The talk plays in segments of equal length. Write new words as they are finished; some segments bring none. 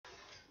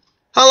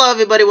Hello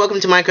everybody, welcome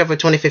to Minecraft for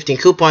 2015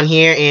 Coupon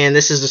here, and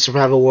this is the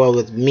survival world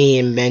with me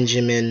and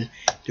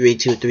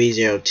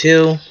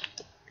Benjamin32302.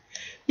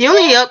 The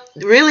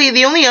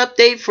only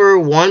update for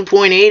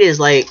 1.8 is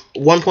like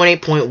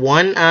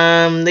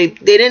 1.8.1. They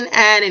didn't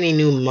add any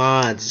new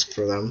mods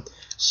for them.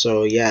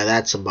 So yeah,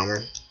 that's a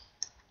bummer.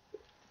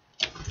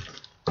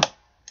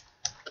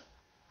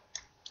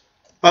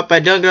 Oh, I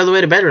don't go all the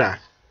way to bedrock.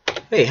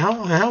 Wait, how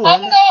long? I'm going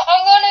into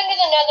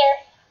the nether.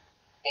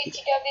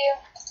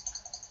 BTW.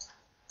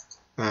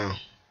 Oh.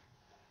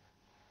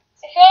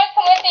 If you want to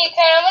come with me, you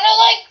can. I'm gonna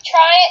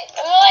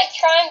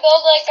try and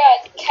build like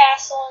a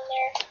castle in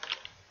there.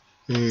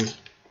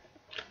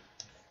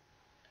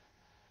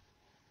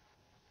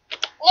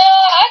 No,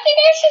 I think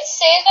I should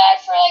save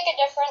that for like a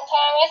different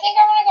time. I think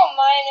I'm gonna go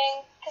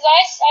mining because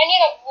I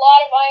need a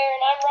lot of iron.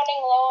 I'm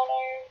running low on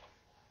iron.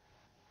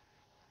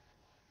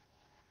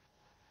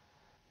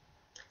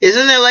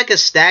 Isn't there like a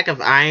stack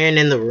of iron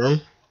in the room?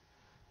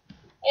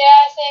 Yeah,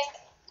 I think.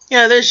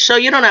 Yeah, there's, so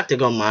you don't have to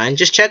go mine.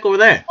 Just check over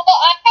there. Well,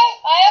 I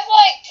have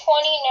like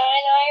 29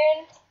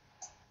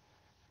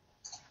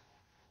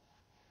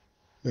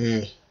 iron.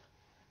 Right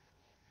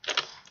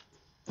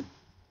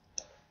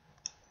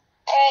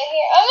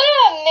here. I'm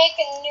gonna make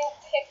a new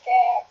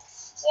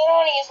pickaxe. I don't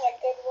want to use my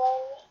good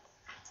one.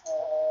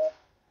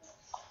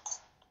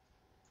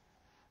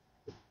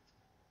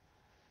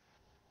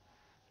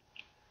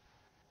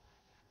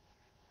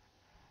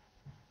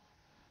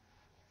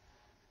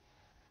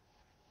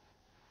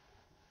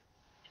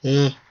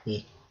 Oh,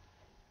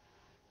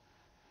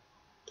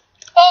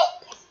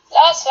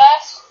 that was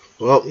fast.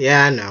 Well,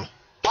 yeah, I know.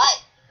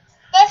 What?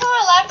 That's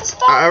my lapis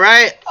spell?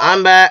 Alright,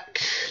 I'm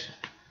back.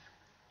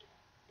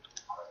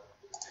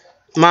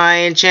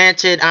 My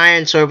enchanted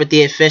iron sword with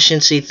the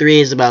efficiency 3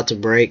 is about to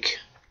break.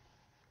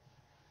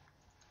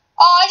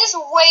 Oh, I just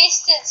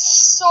wasted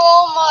so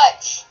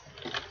much.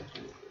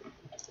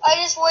 I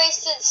just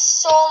wasted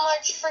so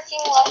much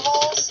freaking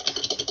levels.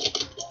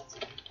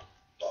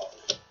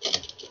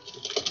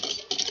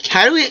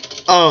 How do we...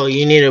 Oh,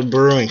 you need a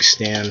brewing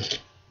stand.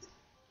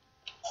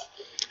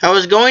 I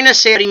was going to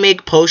say how to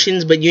make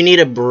potions, but you need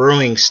a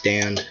brewing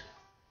stand.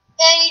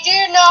 And you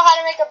do know how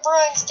to make a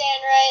brewing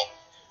stand, right?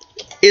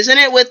 Isn't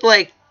it with,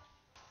 like...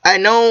 I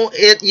know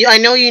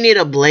you need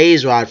a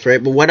blaze rod for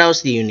it, but what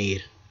else do you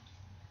need?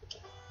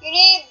 You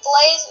need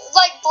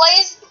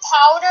blaze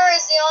powder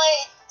is the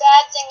only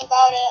bad thing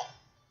about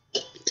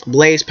it.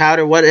 Blaze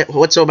powder?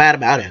 What's so bad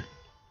about it?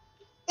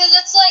 Because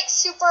it's like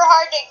super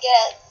hard to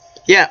get.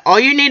 Yeah, all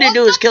you need to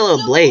do is kill a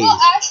blaze. Well,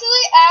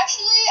 actually,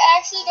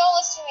 don't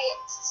listen to me.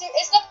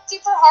 It's not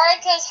super hard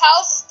because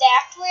how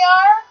stacked we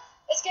are,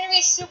 it's gonna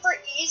be super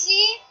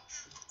easy.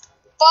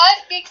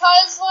 But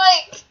because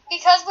we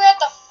have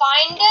to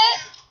find it,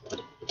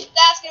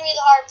 that's gonna be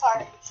the hard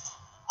part.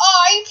 Oh,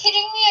 are you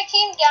kidding me? I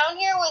came down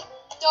here with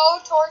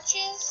no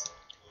torches.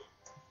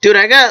 Dude,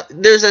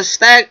 there's a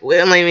stack.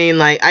 I mean,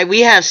 like,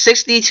 we have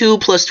 62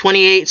 plus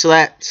 28, so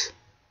that's.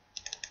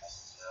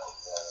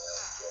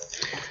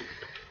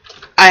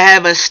 I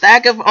have a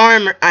stack of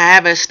armor. I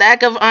have a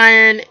stack of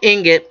iron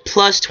ingot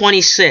plus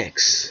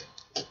 26.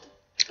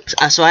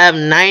 So I have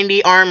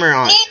 90 armor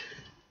on. I need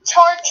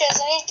torches.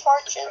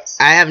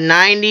 I have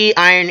 90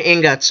 iron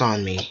ingots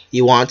on me.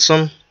 You want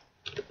some?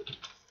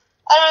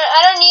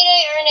 I don't need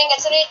any iron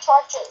ingots. I need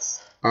torches.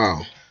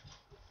 Oh.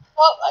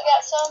 Well, I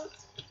got some.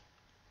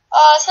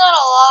 It's not a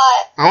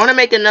lot. I want to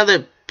make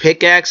another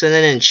pickaxe and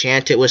then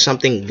enchant it with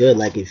something good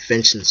like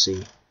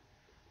efficiency.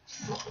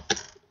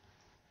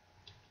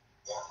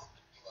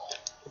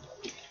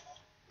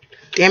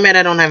 Damn it,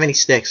 I don't have any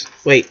sticks.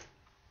 Wait.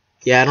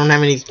 Yeah, I don't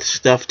have any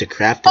stuff to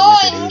craft it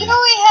with it either. I knew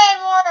we had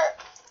more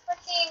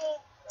freaking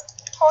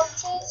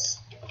torches.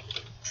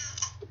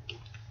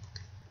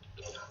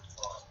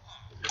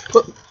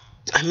 But,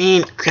 I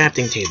mean,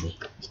 crafting table.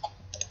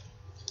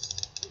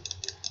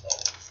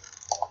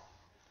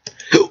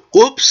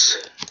 Whoops.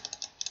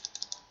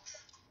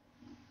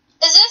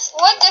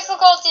 What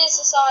difficulty is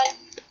this on?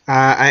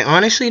 I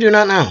honestly do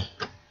not know.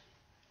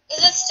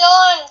 Is it still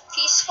on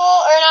peaceful,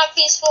 or not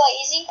peaceful,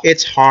 easy?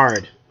 It's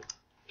hard.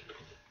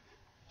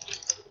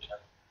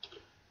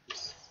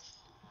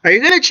 Are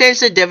you gonna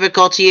change the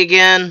difficulty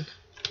again?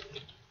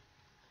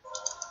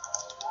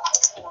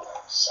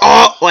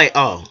 Oh, wait,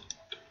 oh.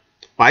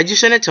 Why'd you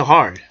send it to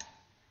hard?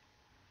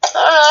 I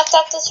don't know if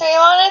that's where you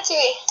want it to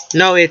be.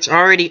 No, it's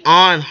already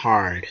on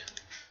hard.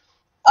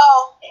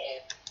 Oh.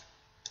 I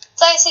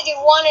thought you said you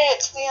wanted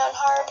it to be on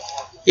hard.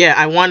 Yeah,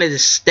 I wanted to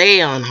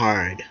stay on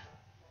hard.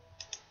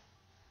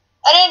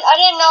 I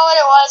didn't know what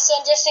it was, so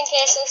just in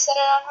case I set it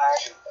on hard.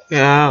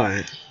 Yeah,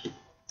 alright.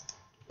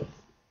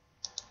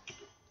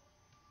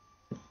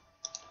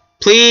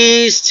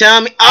 Please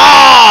tell me.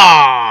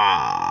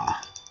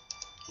 Ah!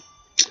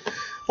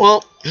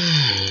 Well.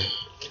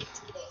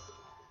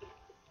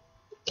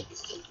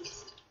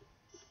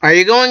 Are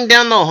you going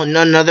down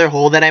another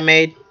hole that I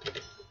made?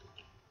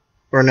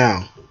 Or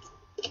no?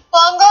 Well,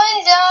 I'm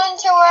going down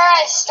to where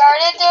I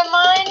started the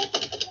mine.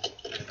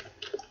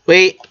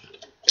 Wait.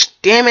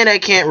 Damn it, I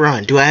can't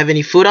run. Do I have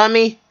any food on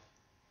me?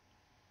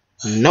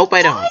 Nope,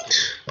 I don't.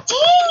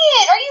 Dang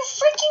it! Are you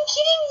freaking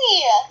kidding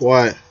me?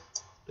 What?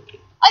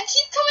 I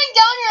keep coming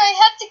down here. I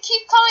have to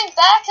keep coming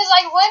back because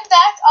I went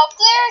back up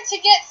there to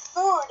get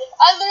food.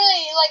 I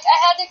literally, like, I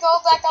had to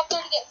go back up there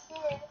to get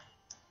food.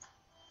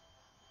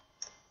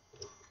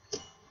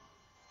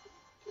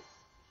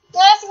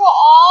 Then I have to go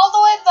all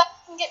the way back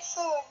and get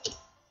food.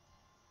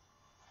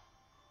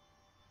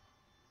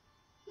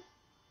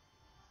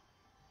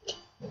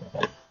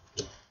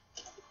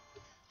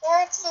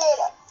 Where's food?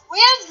 We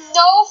have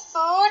no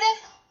food.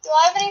 Do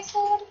I have any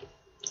food?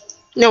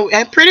 No,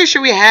 I'm pretty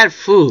sure we had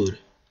food.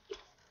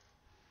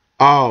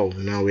 Oh,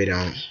 no, we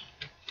don't.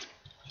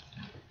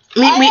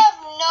 I have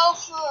no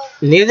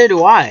food. Neither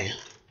do I.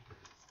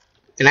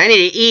 And I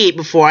need to eat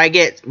before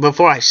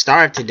I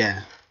starve to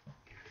death.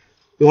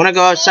 You want to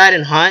go outside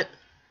and hunt?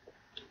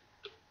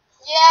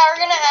 Yeah, we're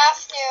gonna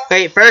have to.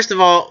 Wait, first of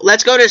all,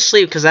 let's go to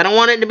sleep because I don't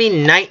want it to be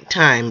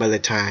nighttime by the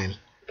time.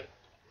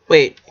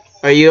 Wait,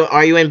 are you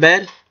in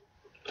bed?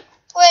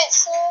 Wait,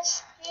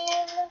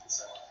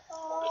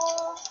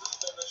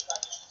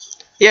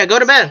 Yeah, go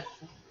to bed.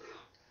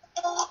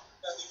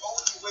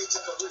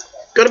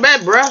 Go to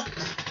bed, bro.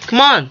 Come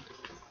on.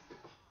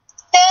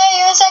 Hey,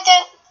 give me a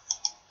second.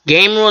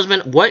 Game rule has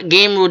been. What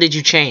game rule did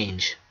you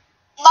change?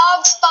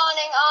 Mob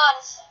spawning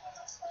on.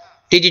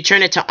 Did you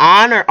turn it to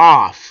on or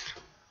off?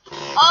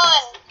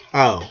 On.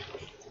 Oh.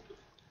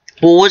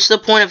 Well, what's the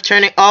point of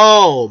turning?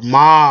 Oh,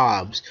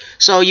 mobs.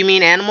 So you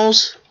mean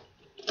animals?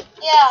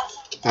 Yeah.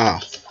 Oh.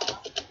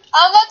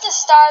 I'm about to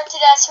starve to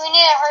death, so we need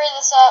to hurry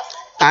this up.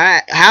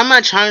 Alright, how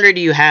much hunger do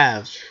you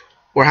have?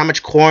 Or how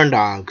much corn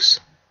dogs?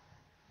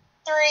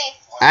 3.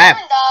 I have-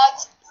 Corn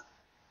dogs.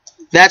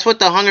 That's what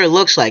the hunger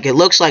looks like. It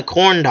looks like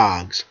corn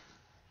dogs.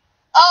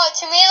 Oh,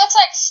 to me it looks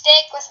like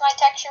steak with my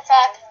texture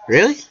pack.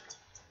 Really?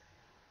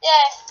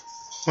 Yeah.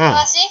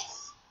 Oh.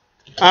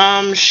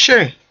 See?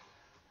 Sure.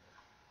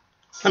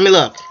 Let me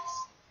look.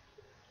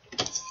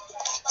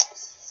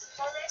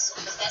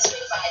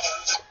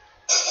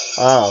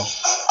 Oh.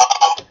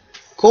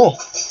 Cool.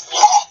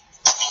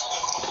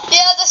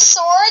 Yeah, the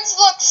swords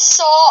look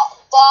so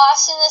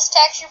boss in this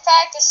texture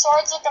pack. The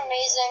swords look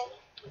amazing.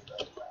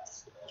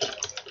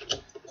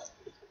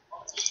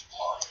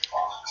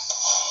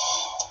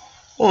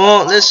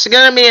 Well, this is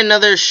gonna be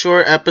another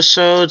short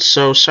episode,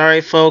 so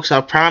sorry folks.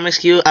 I'll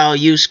promise you I'll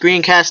use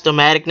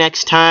Screencast-O-Matic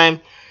next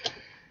time.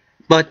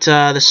 But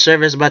the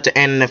server is about to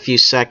end in a few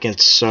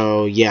seconds,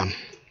 so yeah.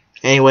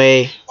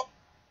 Anyway,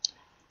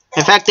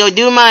 in fact, they'll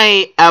do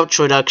my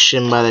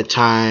outroduction by the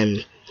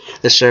time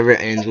the server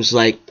ends, was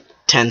like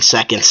 10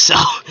 seconds, so.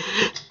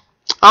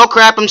 Oh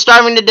crap, I'm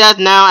starving to death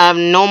now. I have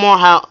no more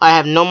health.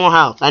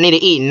 I need to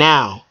eat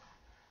now.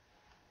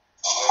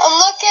 I'm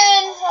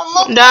looking.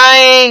 I'm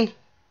dying.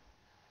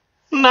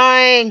 I'm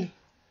dying.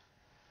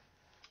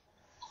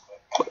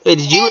 Wait,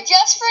 did you? Yeah,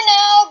 just for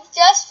now.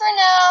 Just for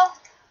now.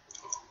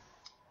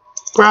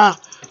 Bruh,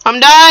 I'm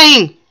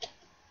dying.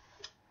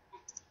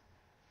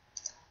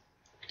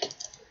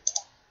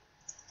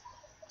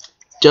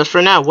 Just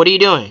for now. What are you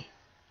doing?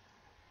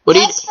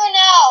 Just for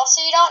now,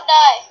 so you don't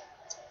die.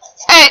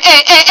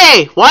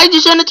 Hey! Why did you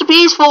send it to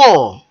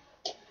peaceful?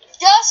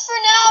 Just for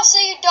now, so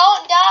you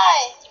don't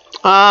die.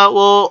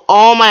 Well,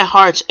 all my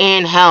hearts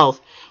and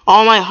health,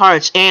 all my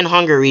hearts and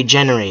hunger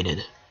regenerated.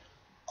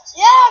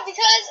 Yeah,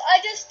 because I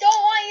just don't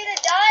want you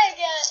to die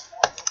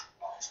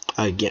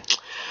again. Again.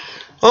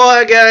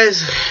 Alright,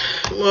 guys.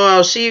 Well,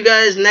 I'll see you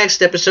guys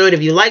next episode.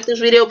 If you like this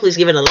video, please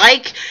give it a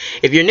like.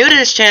 If you're new to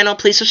this channel,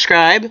 please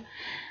subscribe.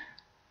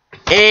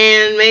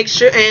 And make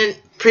sure, and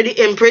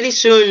pretty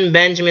soon,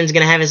 Benjamin's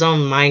gonna have his own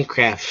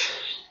Minecraft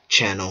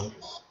channel.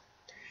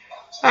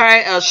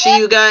 Alright, I'll see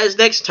you guys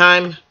next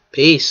time.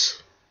 Peace.